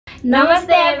Namaste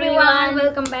everyone,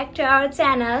 welcome back to our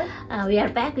channel. We are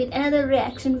back with another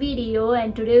reaction video,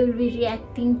 and today we'll be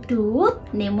reacting to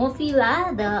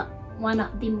Nemophila, one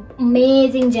of the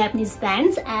amazing Japanese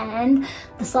bands, and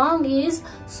the song is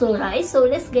Sorai. So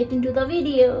let's get into the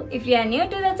video. If you are new to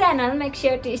the channel, make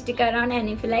sure to stick around, and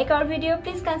if you like our video,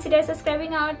 please consider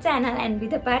subscribing our channel and be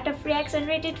the part of Reaction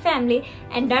Rated family.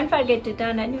 And don't forget to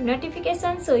turn on your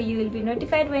notifications so you will be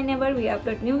notified whenever we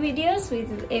upload new videos, which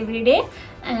is every day.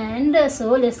 And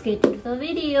so let's get into the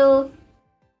video.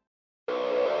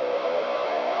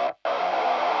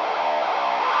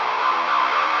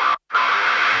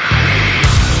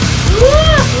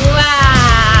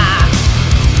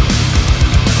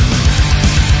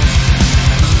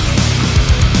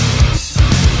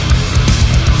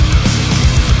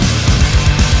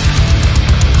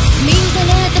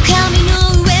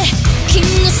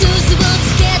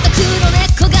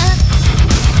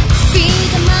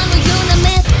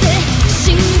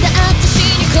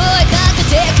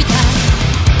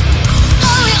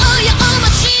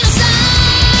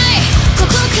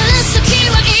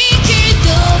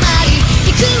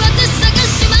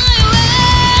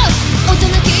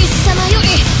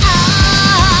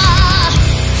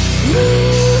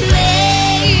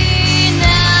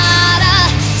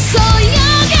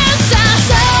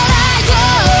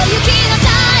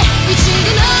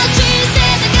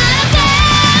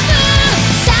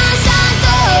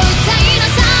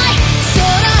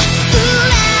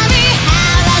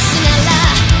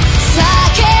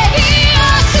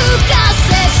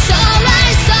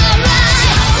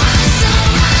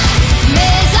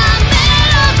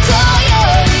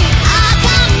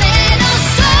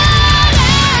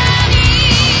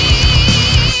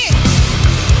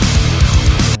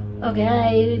 Okay,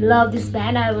 I love this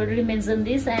band. I already mentioned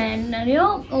this, and you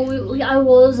know, I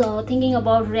was thinking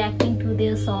about reacting to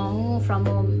their song from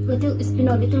it's been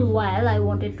a little while. I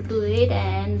wanted to do it,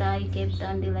 and I kept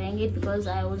on delaying it because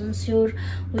I wasn't sure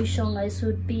which song I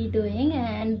should be doing.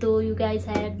 And though you guys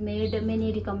had made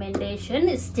many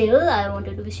recommendations, still I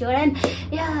wanted to be sure. And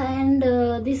yeah, and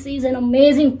this is an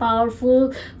amazing,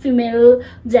 powerful female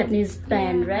Japanese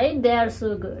band, right? They are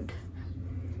so good.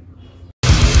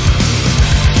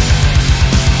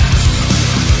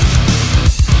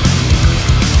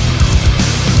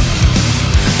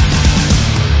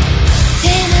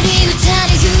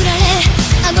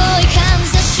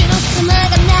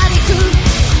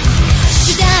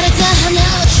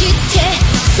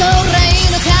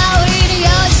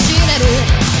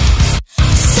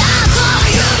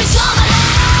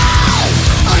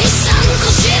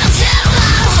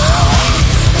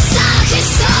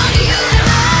 Sorry.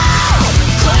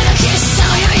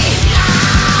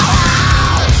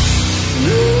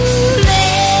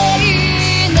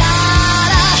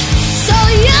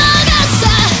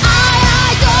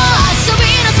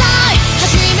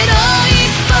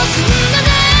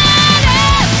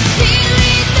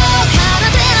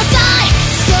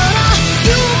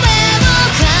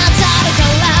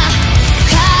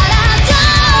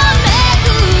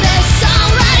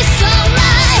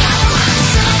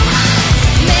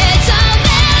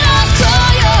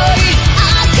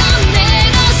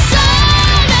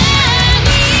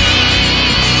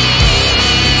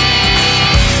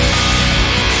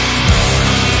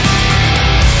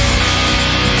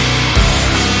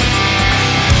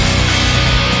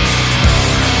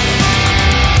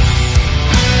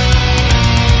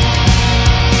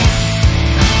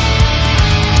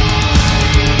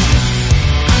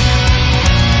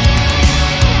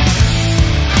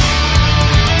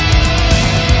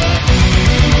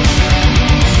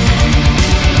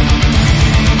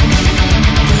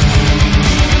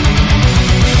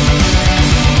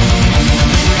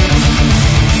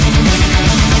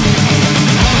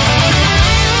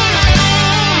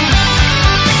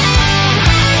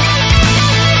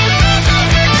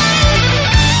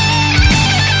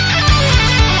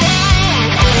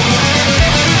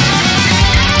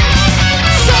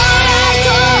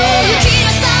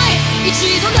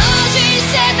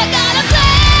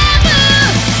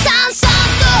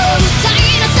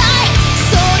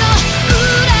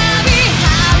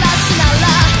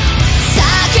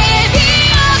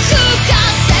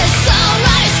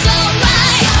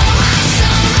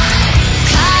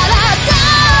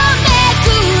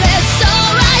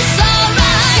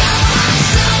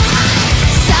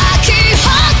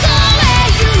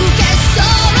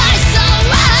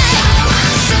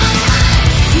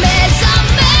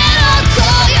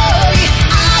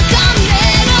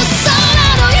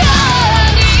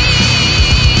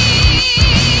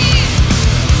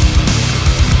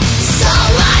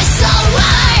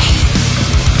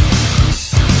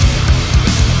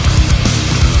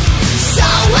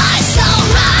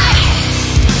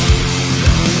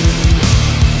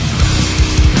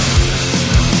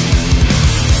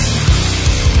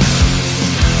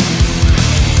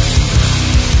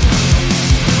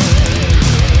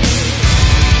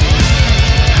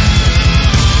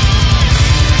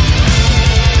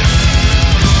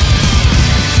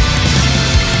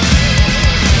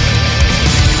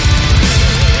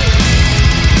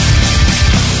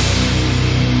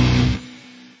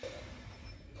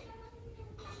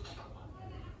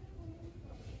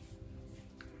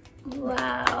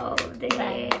 Wow,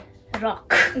 they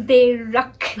rock. They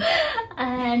rock.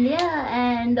 And yeah,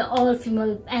 and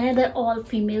another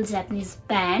all-female Japanese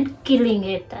band, killing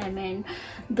it. I mean,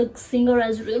 the singer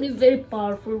has really very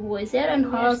powerful voice here, and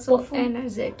her so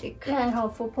energetic. Yeah, and her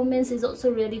performance is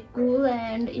also really cool,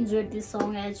 and enjoyed this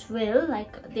song as well.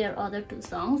 Like their other two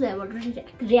songs, I have already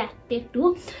reacted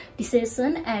to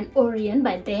Decision and Örjan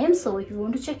by them. So if you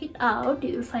want to check it out,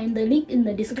 you will find the link in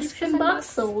the description box.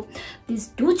 So please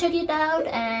do check it out.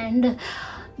 And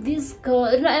this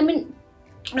girl, I mean,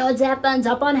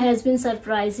 Japan has been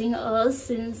surprising us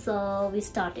since we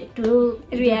started to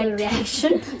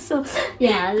reaction. So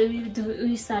yeah,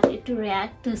 we started to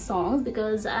react to songs,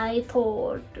 because I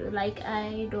thought, like,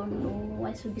 I don't know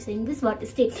I should be saying this, but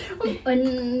still,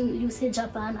 when you say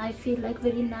Japan, I feel like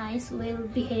very nice, well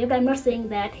behaved. I'm not saying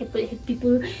that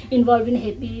people involved in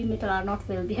heavy metal are not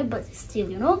well behaved, but still,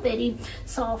 you know, very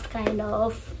soft kind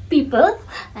of people.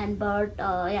 And but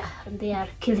yeah, they are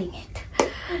killing it.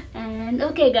 And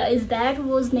okay guys, that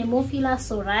was Nemophila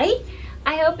Sorai.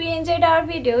 I hope you enjoyed our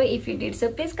video. If you did so,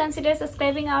 please consider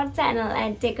subscribing our channel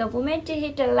and take a moment to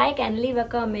hit a like and leave a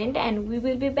comment, and we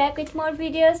will be back with more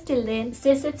videos. Till then,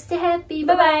 stay safe, stay happy.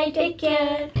 Bye bye, take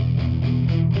care.